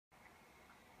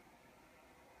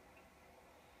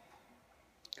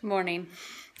Good morning.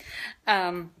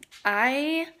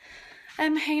 I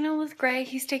am hanging out with Gray.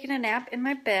 He's taking a nap in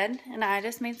my bed, and I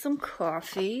just made some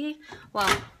coffee.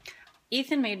 Well,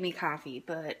 Ethan made me coffee,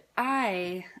 but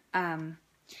I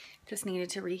just needed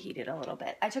to reheat it a little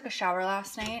bit. I took a shower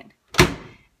last night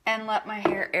and let my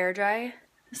hair air dry.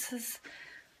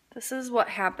 This is what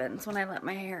happens when I let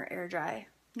my hair air dry.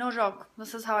 No joke.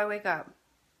 This is how I wake up.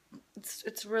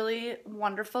 It's really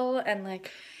wonderful, and like,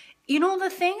 you know, the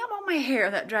thing about my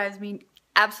hair that drives me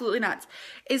absolutely nuts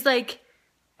is like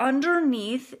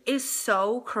underneath is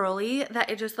so curly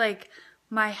that it just like,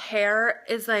 my hair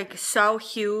is like so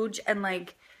huge and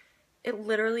like it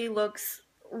literally looks,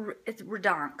 it's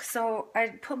redonk. So I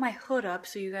put my hood up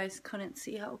so you guys couldn't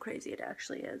see how crazy it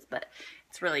actually is, but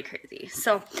it's really crazy.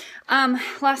 So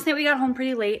last night we got home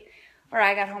pretty late. Or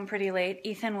I got home pretty late.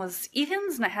 Ethan's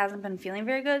hasn't been feeling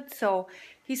very good, so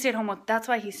he stayed home with, that's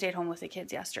why he stayed home with the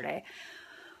kids yesterday.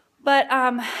 But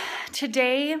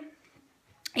today,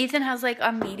 Ethan has like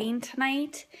a meeting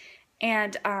tonight,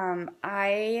 and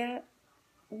I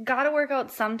gotta work out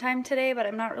sometime today, but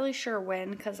I'm not really sure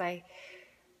when,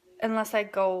 unless I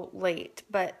go late.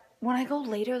 But when I go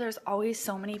later, there's always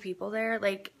so many people there,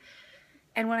 like,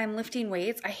 and when I'm lifting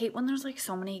weights, I hate when there's like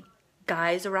so many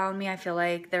guys around me. I feel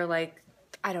like they're like,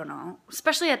 I don't know,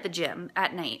 especially at the gym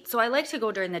at night. So I like to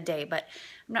go during the day, but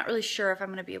I'm not really sure if I'm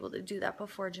going to be able to do that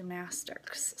before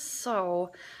gymnastics.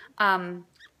 So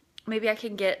maybe I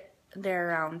can get there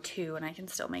around 2 and I can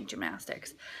still make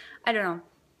gymnastics. I don't know.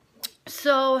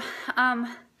 So I'm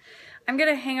going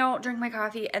to hang out, drink my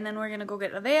coffee, and then we're going to go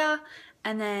get Nevaeh,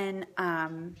 and then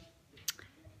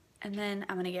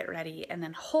I'm going to get ready and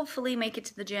then hopefully make it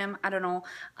to the gym. I don't know.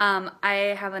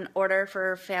 I have an order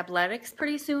for Fabletics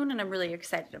pretty soon, and I'm really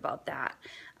excited about that.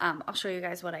 I'll show you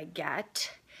guys what I get.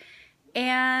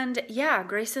 And yeah,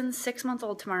 Grayson's 6 months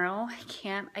old tomorrow. I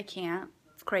can't.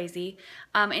 It's crazy.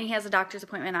 And he has a doctor's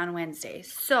appointment on Wednesday.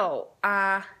 So,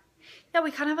 yeah, we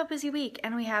kind of have a busy week,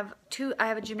 and I have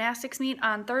a gymnastics meet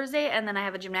on Thursday, and then I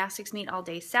have a gymnastics meet all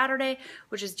day Saturday,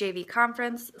 which is JV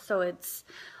conference. So it's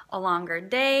a longer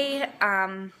day.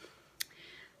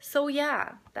 So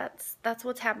yeah, that's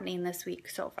what's happening this week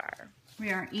so far.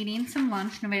 We are eating some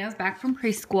lunch. Nevaeh's back from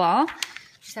preschool.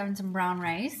 She's having some brown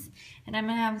rice, and I'm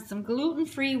gonna have some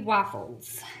gluten-free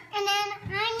waffles. And then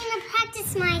I'm gonna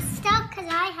practice my stuff because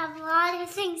I have a lot of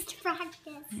things to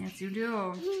practice. Yes, you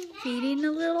do. Feeding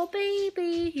the little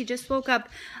baby. He just woke up.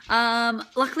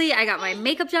 Luckily, I got my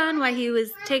makeup done while he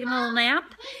was taking a little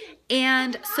nap,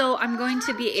 and so I'm going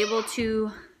to be able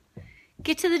to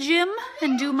get to the gym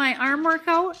and do my arm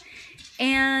workout,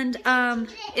 and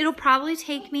it'll probably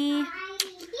take me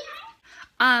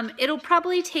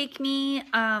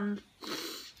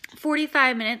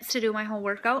 45 minutes to do my whole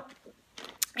workout,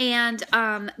 and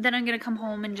then I'm gonna come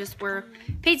home and just work.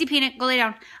 Paisley Peanut, go lay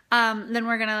down. Then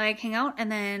we're gonna like hang out,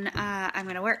 and then I'm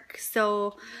gonna work.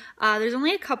 So there's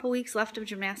only a couple weeks left of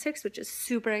gymnastics, which is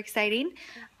super exciting.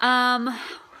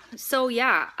 So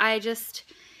yeah,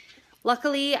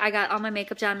 luckily, I got all my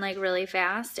makeup done like really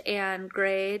fast, and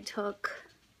Gray took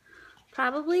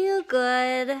probably a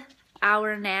good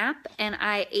hour nap, and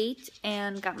I ate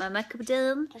and got my makeup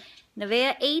done.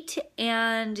 Nevaeh ate,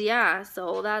 and yeah,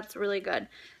 so that's really good.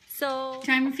 So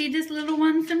time to feed this little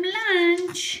one some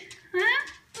lunch, huh?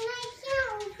 And I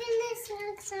can't open this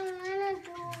one because I want to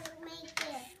go make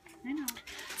it. I know.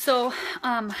 So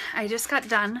I just got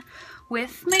done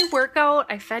with my workout.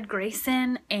 I fed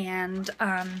Grayson, and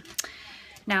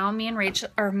now me and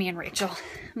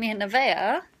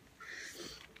Nevaeh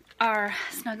are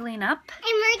snuggling up.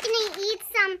 And we're gonna eat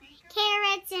some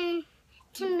carrots and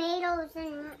tomatoes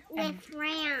with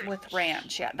ranch. With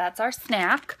ranch, yeah, that's our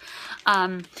snack.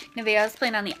 Nevaeh's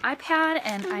playing on the iPad,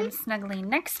 and I'm snuggling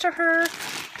next to her.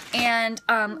 And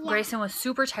Grayson was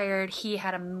super tired. He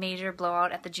had a major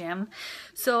blowout at the gym,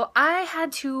 so I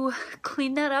had to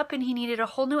clean that up, and he needed a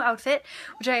whole new outfit,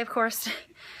 which I of course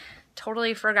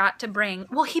totally forgot to bring.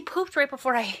 Well, he pooped right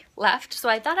before I left, so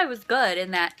I thought I was good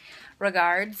in that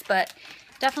regards, but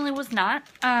definitely was not.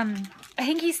 I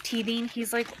think he's teething.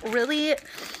 He's like really,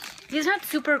 he's not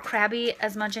super crabby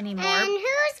as much anymore. And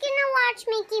who's gonna watch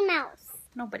Mickey Mouse?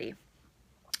 Nobody.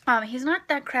 He's not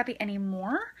that crabby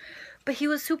anymore, but he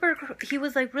was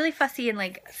like really fussy and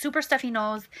like super stuffy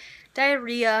nose,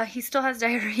 diarrhea. He still has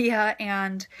diarrhea,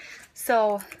 and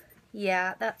so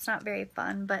yeah, that's not very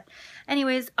fun. But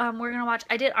anyways, we're gonna watch.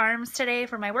 I did arms today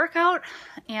for my workout,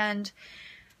 and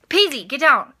Paisley, get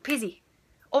down. Paisley,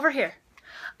 over here.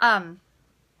 I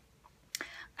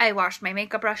washed my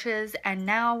makeup brushes, and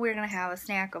now we're gonna have a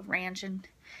snack of ranch and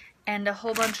and a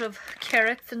whole bunch of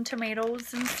carrots and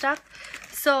tomatoes and stuff.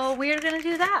 So we're gonna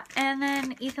do that, and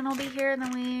then Ethan will be here, and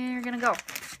then we're gonna go,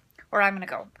 or I'm gonna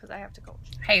go because I have to coach.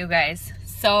 Hey you guys,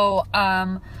 so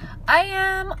I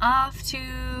am off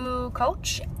to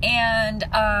coach, and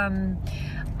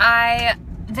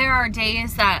there are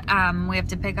days that we have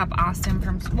to pick up Austin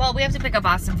from, well, we have to pick up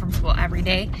Austin from school every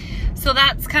day. So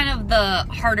that's kind of the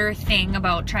harder thing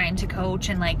about trying to coach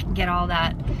and like get all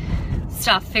that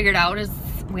stuff figured out, is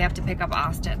we have to pick up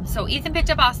Austin. So Ethan picked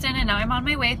up Austin, and now I'm on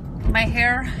my way. My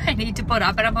hair I need to put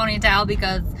up in a ponytail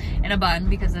because, in a bun,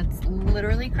 because it's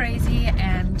literally crazy.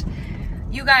 And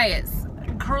you guys,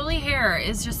 curly hair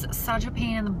is just such a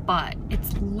pain in the butt.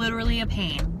 It's literally a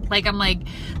pain. Like, I'm like,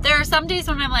 there are some days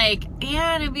when I'm like,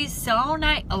 man, it'd be so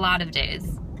nice. A lot of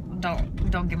days,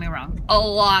 don't get me wrong, a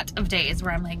lot of days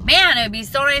where I'm like, man, it'd be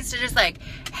so nice to just like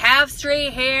have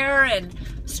straight hair and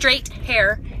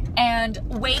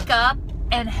wake up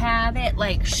and have it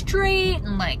like straight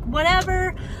and like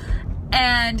whatever,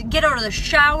 and get out of the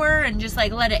shower and just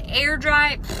like let it air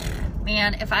dry.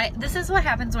 Man, this is what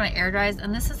happens when it air dries,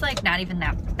 and this is like not even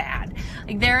that bad.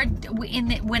 Like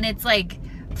when it's like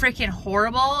freaking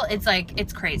horrible, it's like,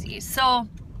 it's crazy. So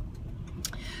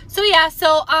yeah,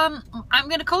 so I'm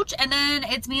gonna coach, and then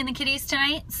it's me and the kiddies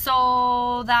tonight.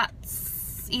 So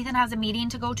Ethan has a meeting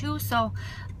to go to, so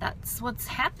that's what's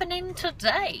happening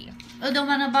today. I don't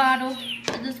want a bottle,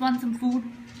 I just want some food.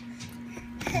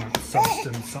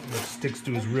 Something that sticks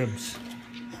to his ribs.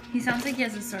 He sounds like he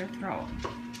has a sore throat.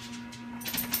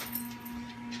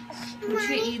 What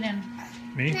you eating?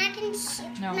 Me? Mac and cheese.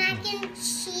 No. Mac and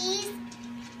cheese.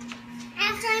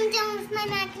 After I'm done with my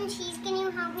mac and cheese, can you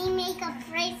help me make a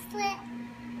bracelet?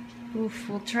 Oof,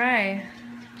 we'll try.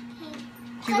 Okay.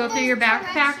 Did you go through your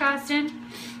backpack, Austin?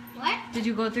 What? Did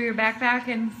you go through your backpack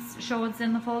and show what's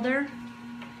in the folder?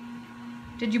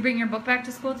 Did you bring your book back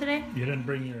to school today? You didn't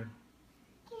bring your...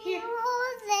 Can you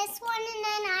hold this one, and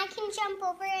then I can jump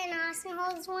over, and Austin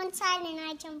holds one side and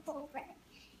I jump over.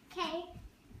 Okay?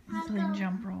 I'll Play go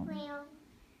jump rope. I'll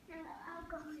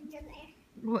go under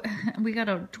there. We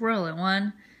gotta twirl it.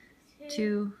 1,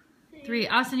 2, 3.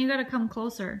 Austin, you gotta come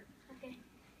closer. Okay.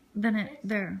 Then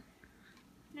there.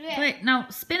 Yeah. Wait, now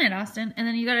spin it, Austin, and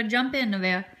then you gotta jump in,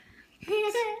 Nevaeh.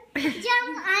 Jump under it?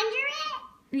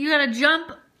 You gotta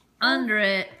jump under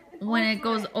it when it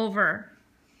goes over.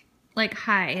 Like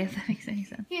high, if that makes any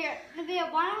sense. Here,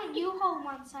 Nevaeh, why don't you hold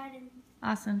one side and...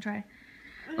 Austin, try.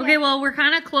 Okay, well, we're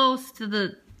kind of close to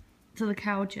the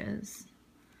couches.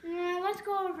 Let's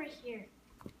go over here.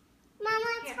 Mom,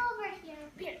 let's go over here.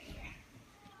 Here.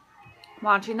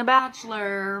 Watching The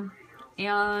Bachelor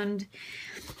and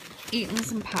eating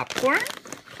some popcorn.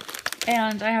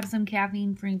 And I have some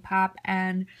caffeine-free pop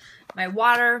and my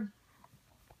water.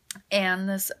 And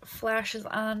this flash is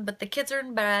on, but the kids are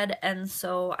in bed, and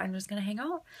so I'm just gonna hang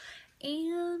out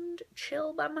and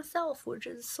chill by myself, which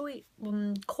is sweet.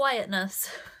 Quietness.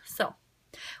 So,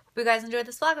 hope you guys enjoyed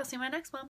this vlog. I'll see you in my next one.